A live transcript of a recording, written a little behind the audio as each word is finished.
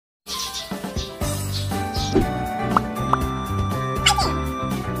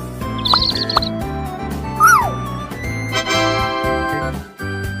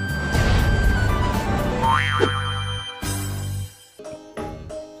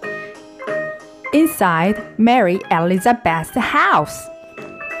Inside Marry Elizabeth's house.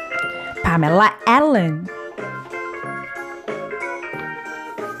 Pamela Allen.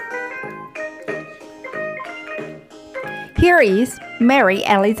 Here is Marry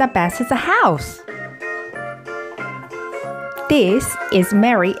Elizabeth's house. This is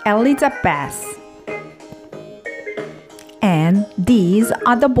Marry Elizabeth. And these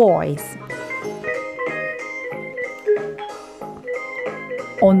are the boys.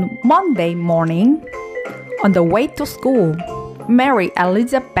 On Monday morning, on the way to school, Marry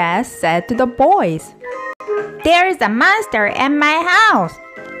Elizabeth said to the boys, "There is a monster at my house."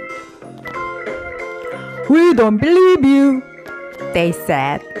 "We don't believe you," they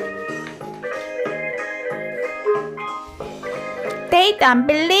said. "They don't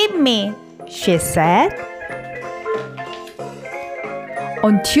believe me," she said.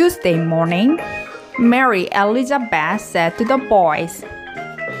 On Tuesday morning, Marry Elizabeth said to the boys,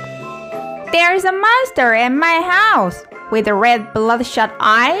 "There is a monster at my house with red bloodshot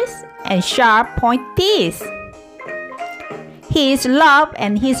eyes and sharp point teeth. He is loud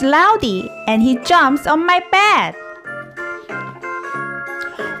and he's loudy and he jumps on my bed."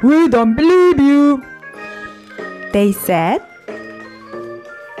 "We don't believe you," they said.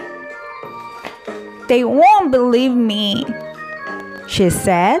 "They won't believe me," she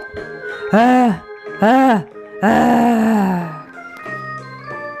said.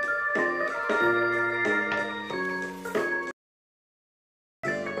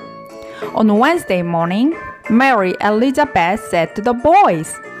 On Wednesday morning, Marry Elizabeth said to the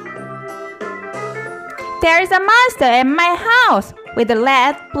boys, "There is a monster at my house with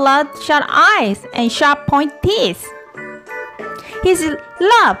red bloodshot eyes and sharp point teeth. He's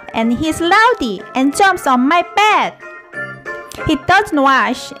loud and he's loudy and jumps on my bed. He doesn't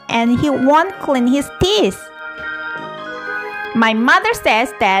wash and he won't clean his teeth. My mother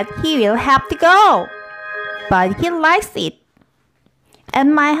says that he will have to go, but he likes it at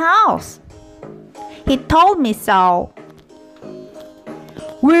my house. He told me so."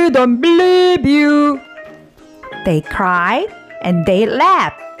 "We don't believe you," they cried and they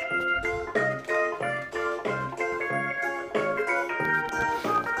laughed.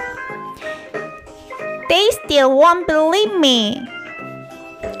 "They still won't believe me,"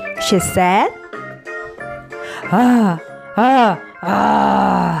 she said.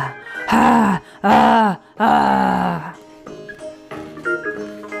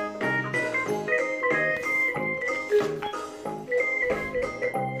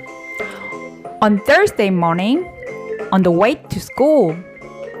 On Thursday morning, on the way to school,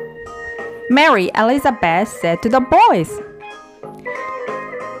 Marry Elizabeth said to the boys,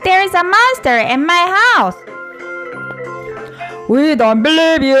 "There is a monster in my house." "We don't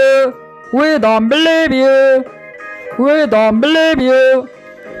believe you. We don't believe you. We don't believe you,"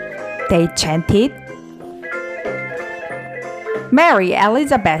 they chanted. Marry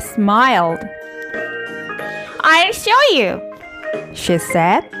Elizabeth smiled. "I'll show you," she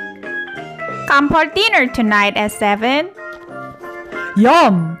said. "Come for dinner tonight at 7.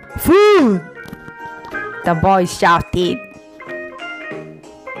 "Yum! Food!" the boys shouted.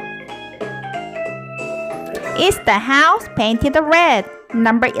 "Is the house painted red,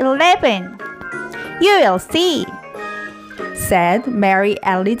 number 11? You will see," said Marry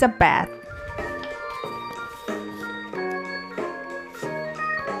Elizabeth.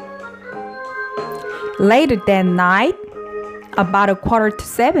 Later that night, about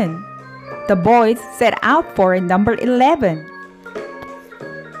 7:15, the boys set out for number 11.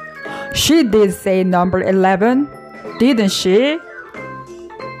 "She did say number 11, didn't she?"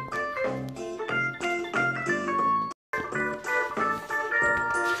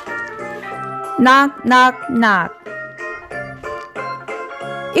 Knock, knock, knock.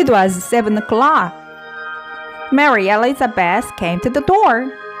 It was 7 o'clock. Marry Elizabeth came to the door.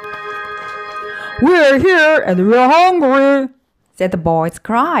 "We're here and we're hungry," said the boys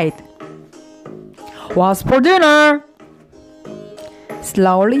cried. "What's for dinner?"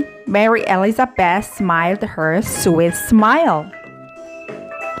 Slowly, Marry Elizabeth smiled her sweet smile.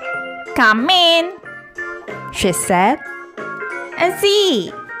 "Come in," she said, "and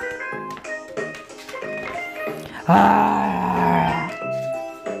see."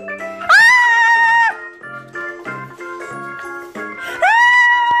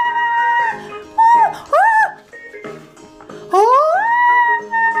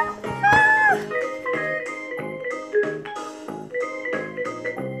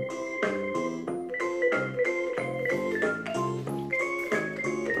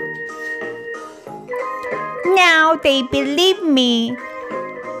 "Now they believe me,"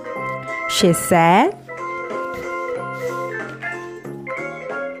 she said.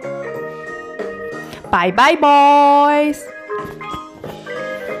 Bye bye boys.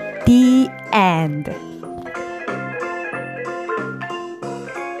 The end.